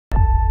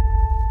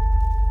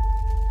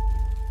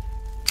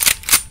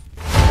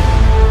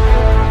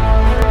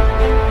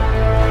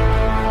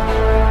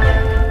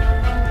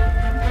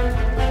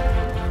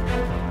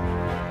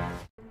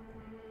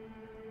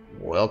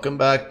Welcome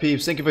back,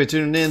 peeps. Thank you for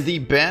tuning in the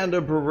Band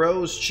of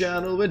Bros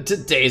channel. In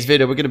today's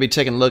video, we're going to be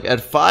taking a look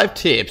at 5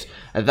 tips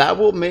that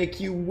will make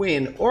you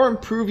win or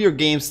improve your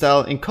game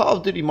style in Call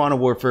of Duty Modern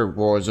Warfare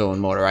Warzone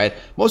mode, alright?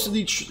 Most of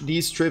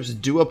these tips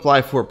do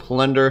apply for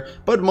Plunder,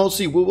 but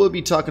mostly we will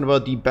be talking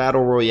about the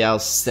Battle Royale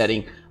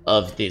setting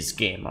of this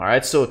game. All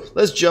right, so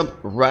let's jump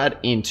right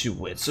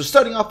into it. So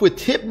starting off with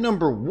tip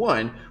number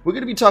 1, we're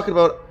going to be talking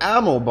about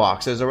ammo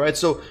boxes. All right,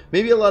 so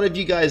maybe a lot of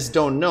you guys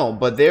don't know,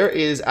 but there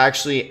is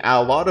actually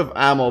a lot of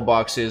ammo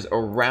boxes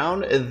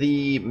around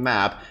the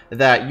map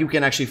that you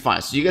can actually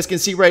find. So you guys can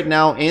see right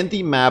now in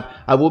the map,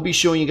 I will be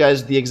showing you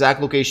guys the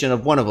exact location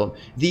of one of them.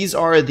 These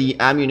are the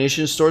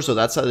ammunition stores, so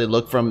that's how they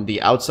look from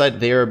the outside.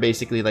 They are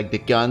basically like the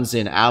guns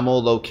and ammo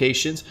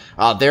locations.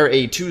 They're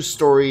a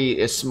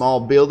 2-story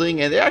small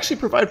building, and they actually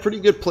provide a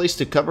pretty good place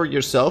to cover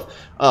yourself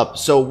up.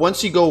 So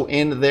once you go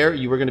in there,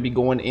 you are going to be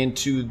going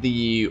into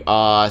the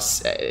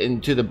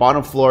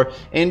bottom floor,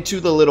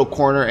 into the little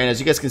corner, and as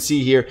you guys can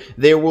see here,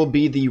 there will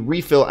be the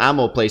refill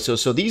ammo place.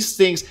 So these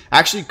things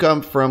actually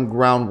come from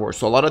ground war.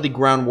 So a lot of the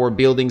ground war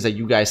buildings that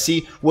you guys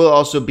see will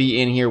also be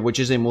in here, which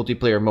is a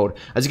multiplayer mode.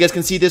 As you guys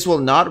can see, this will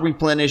not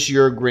replenish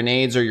your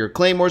grenades or your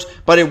claymores,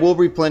 but it will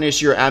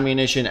replenish your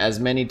ammunition as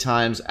many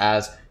times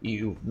as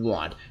you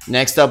want.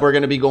 Next up, we're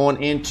going to be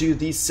going into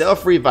the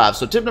self-revive.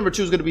 So tip number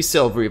 2 is going to be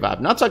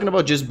self-revive. Not talking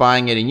about just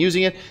buying it and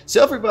using it.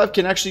 Self-revive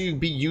can actually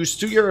be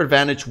used to your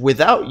advantage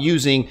without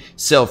using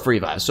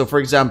self-revive. So for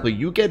example,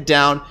 you get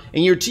down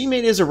and your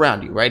teammate is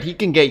around you, right? He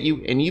can get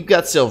you and you've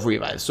got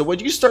self-revive. So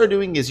what you start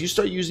doing is you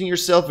start using your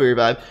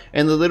self-revive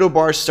and the little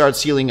bar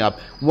starts healing up.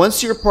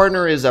 Once your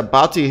partner is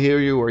about to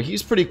heal you or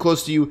he's pretty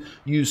close to you,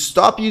 you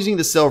stop using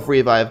the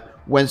self-revive.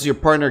 Once your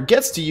partner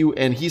gets to you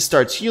and he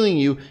starts healing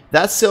you,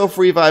 that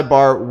self-revive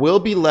bar will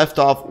be left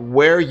off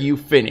where you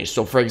finish.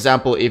 So for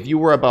example, if you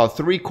were about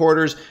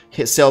 3/4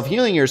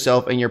 self-healing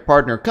yourself and your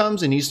partner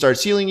comes and he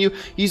starts healing you,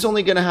 he's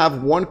only going to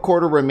have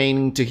 1/4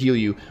 remaining to heal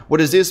you. What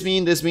does this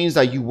mean? This means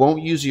that you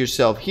won't use your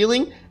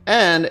self-healing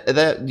and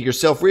that your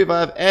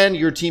self-revive, and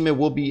your teammate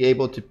will be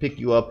able to pick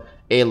you up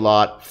a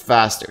lot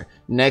faster.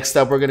 Next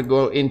up, we're going to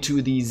go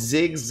into the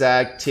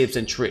zigzag tips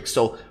and tricks.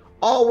 So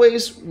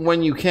always,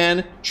 when you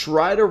can,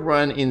 try to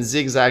run in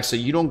zigzag so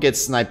you don't get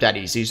sniped that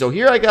easy. So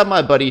here I got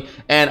my buddy,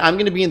 and I'm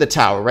going to be in the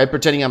tower, right,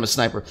 pretending I'm a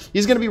sniper.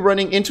 He's going to be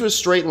running into a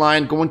straight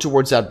line going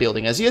towards that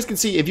building. As you guys can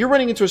see, if you're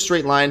running into a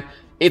straight line,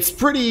 it's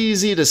pretty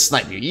easy to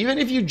snipe you. Even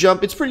if you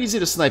jump, it's pretty easy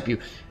to snipe you.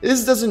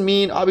 This doesn't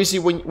mean, obviously,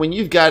 when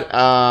you've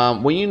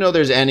got, when you know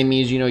there's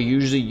enemies, you know,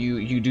 usually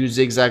you do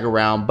zigzag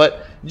around.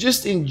 But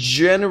just in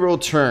general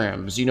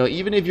terms, you know,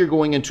 even if you're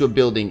going into a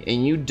building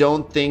and you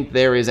don't think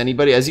there is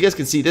anybody, as you guys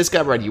can see, this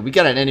guy right here, we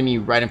got an enemy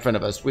right in front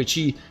of us, which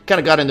he kind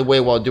of got in the way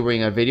while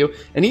doing our video,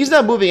 and he's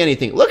not moving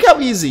anything. Look how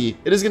easy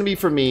it is going to be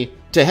for me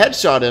to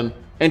headshot him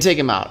and take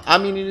him out. I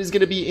mean, it is going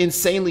to be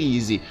insanely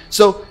easy.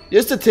 So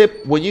just a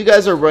tip, when you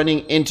guys are running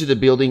into the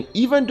building,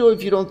 even though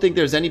if you don't think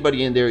there's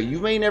anybody in there, you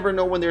may never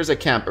know when there's a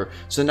camper.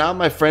 So now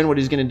my friend, what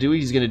he's going to do,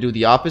 he's going to do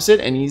the opposite,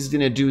 and he's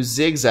going to do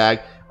zigzag,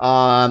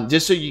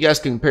 just so you guys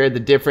compare the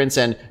difference.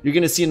 And you're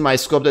going to see in my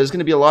scope that it's going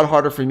to be a lot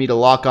harder for me to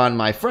lock on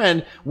my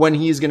friend when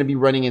he's going to be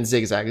running in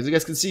zigzag. As you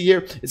guys can see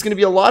here, it's going to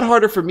be a lot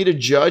harder for me to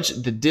judge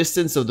the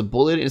distance of the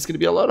bullet, and it's going to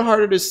be a lot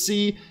harder to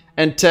see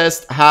and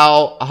test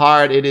how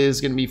hard it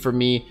is going to be for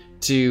me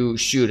to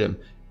shoot him.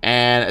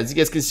 And as you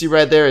guys can see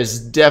right there, it's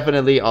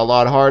definitely a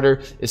lot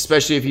harder,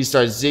 especially if he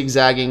starts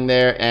zigzagging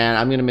there, and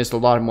I'm gonna miss a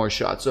lot more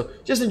shots. So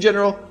just in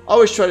general,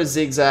 always try to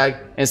zigzag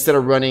instead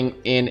of running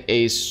in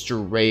a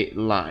straight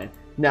line.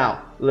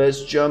 Now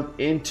let's jump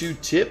into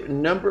tip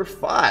number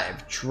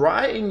 5.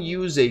 Try and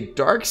use a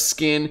dark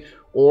skin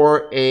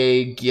or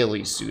a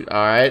ghillie suit.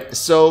 All right,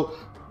 so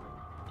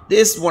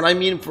this, what I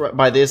mean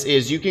by this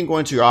is you can go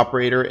into your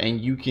operator and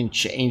you can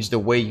change the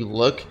way you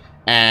look,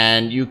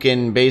 and you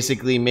can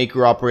basically make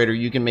your operator,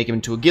 you can make him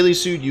into a ghillie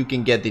suit. You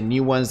can get the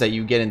new ones that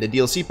you get in the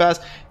DLC pass.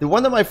 The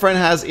one that my friend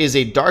has is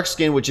a dark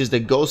skin, which is the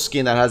ghost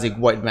skin that has a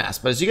white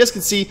mask. But as you guys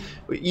can see,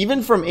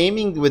 even from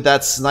aiming with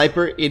that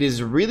sniper, it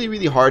is really,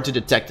 really hard to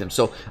detect him.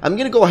 So I'm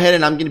going to go ahead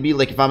and I'm going to be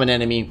like, if I'm an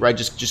enemy, right,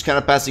 just kind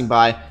of passing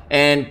by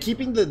and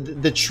keeping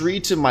the tree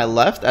to my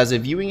left as a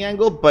viewing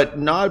angle, but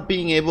not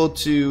being able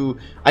to,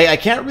 I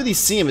can't really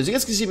see him. As you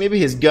guys can see, maybe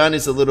his gun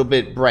is a little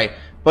bit bright.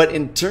 But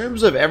in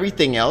terms of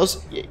everything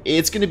else,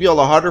 it's going to be a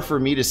lot harder for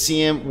me to see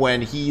him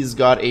when he's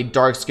got a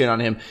dark skin on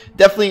him.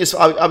 Definitely,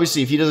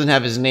 obviously, if he doesn't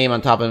have his name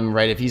on top of him,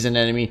 right, if he's an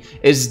enemy,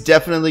 it's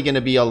definitely going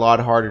to be a lot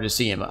harder to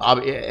see him.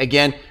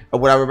 Again,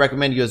 what I would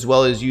recommend you as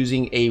well is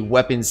using a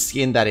weapon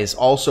skin that is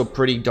also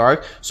pretty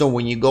dark. So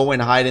when you go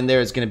and hide in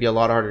there, it's going to be a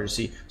lot harder to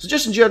see. So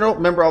just in general,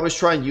 remember, always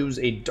try and use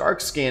a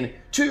dark skin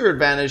to your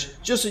advantage,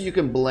 just so you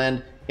can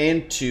blend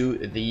into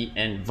the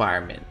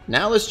environment.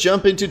 Now let's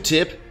jump into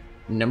tip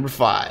number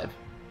 5.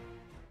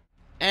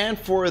 And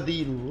for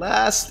the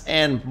last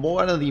and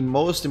one of the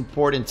most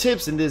important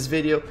tips in this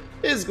video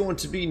is going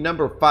to be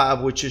number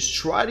 5, which is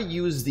try to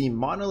use the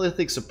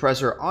monolithic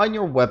suppressor on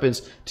your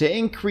weapons to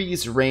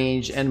increase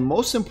range and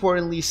most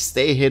importantly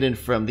stay hidden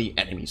from the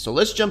enemy. So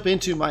let's jump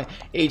into my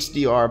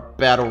HDR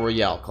Battle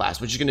Royale class,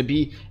 which is going to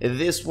be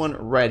this one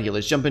right here.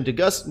 Let's jump into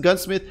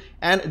Gunsmith,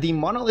 and the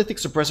monolithic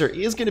suppressor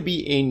is going to be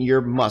in your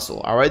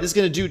muzzle. Alright, this is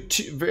going to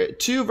do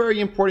two very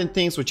important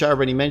things, which I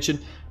already mentioned.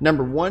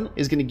 Number 1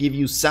 is going to give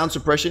you sound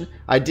suppression.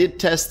 I did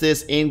test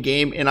this in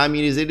game, and I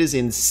mean it is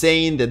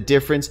insane the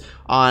difference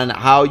on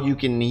how you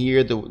can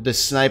hear the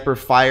sniper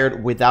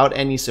fired without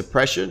any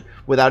suppression,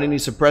 without any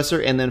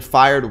suppressor, and then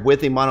fired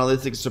with a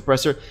monolithic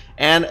suppressor,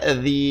 and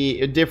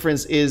the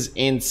difference is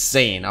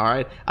insane. All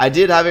right, I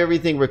did have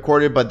everything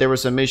recorded, but there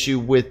was some issue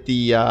with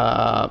the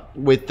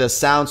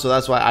sound, so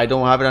that's why I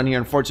don't have it on here,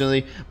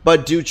 unfortunately.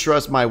 But do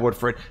trust my word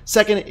for it.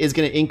 Second is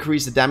going to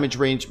increase the damage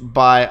range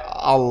by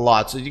a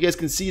lot. So you guys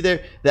can see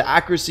there, the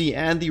accuracy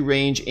and the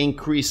range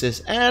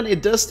increases, and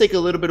it does take a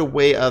little bit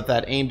away of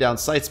that aim down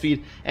sight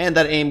speed and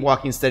that aim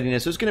walking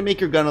steadiness. So it's going to make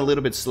your gun a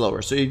little bit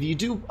slower. So if you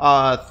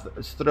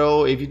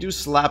do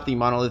slap the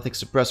monolithic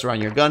suppressor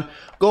on your gun,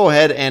 go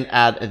ahead and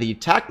add the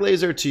tac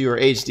laser to your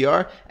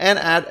HDR and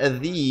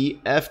add the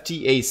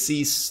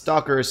FTAC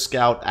Stalker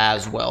Scout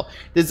as well.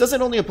 This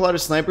doesn't only apply to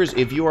snipers.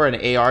 If you are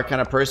an AR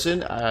kind of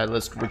person,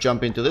 let's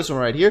jump into this one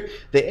right here.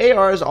 The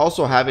ARs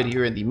also have it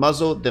here in the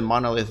muzzle, the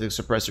monolithic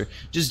suppressor.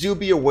 Just do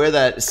be aware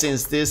that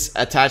since this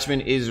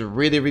attachment is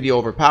really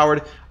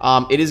overpowered,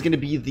 it is going to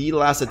be the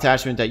last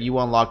attachment that you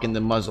unlock in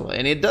the muzzle,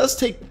 and it does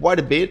take quite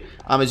a bit.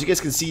 As you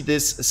guys can see,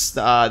 this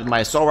my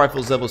assault rifle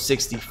is level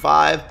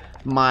 65.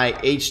 My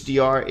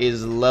HDR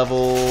is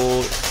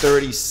level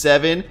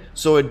 37,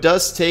 so it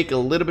does take a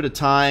little bit of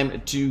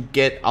time to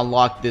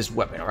unlock this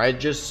weapon. All right,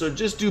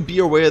 just do be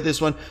aware of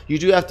this one. You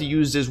do have to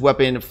use this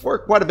weapon for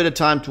quite a bit of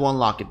time to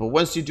unlock it, but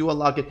once you do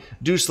unlock it,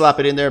 do slap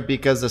it in there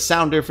because the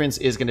sound difference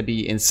is going to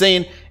be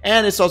insane,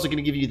 and it's also going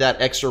to give you that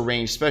extra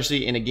range,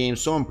 especially in a game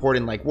so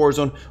important like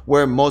Warzone,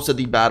 where most of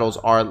the battles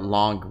are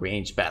long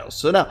range battles.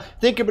 So now,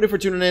 thank you everybody for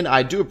tuning in.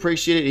 I do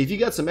appreciate it. If you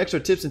got some extra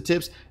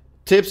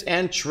tips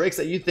and tricks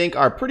that you think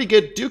are pretty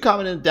good, do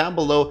comment them down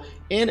below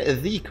in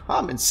the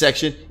comment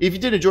section. If you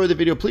did enjoy the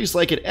video, please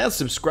like it and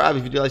subscribe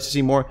if you'd like to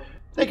see more.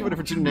 Thank you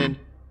for tuning in.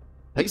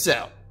 Peace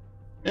out,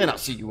 and I'll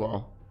see you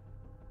all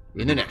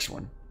in the next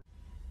one.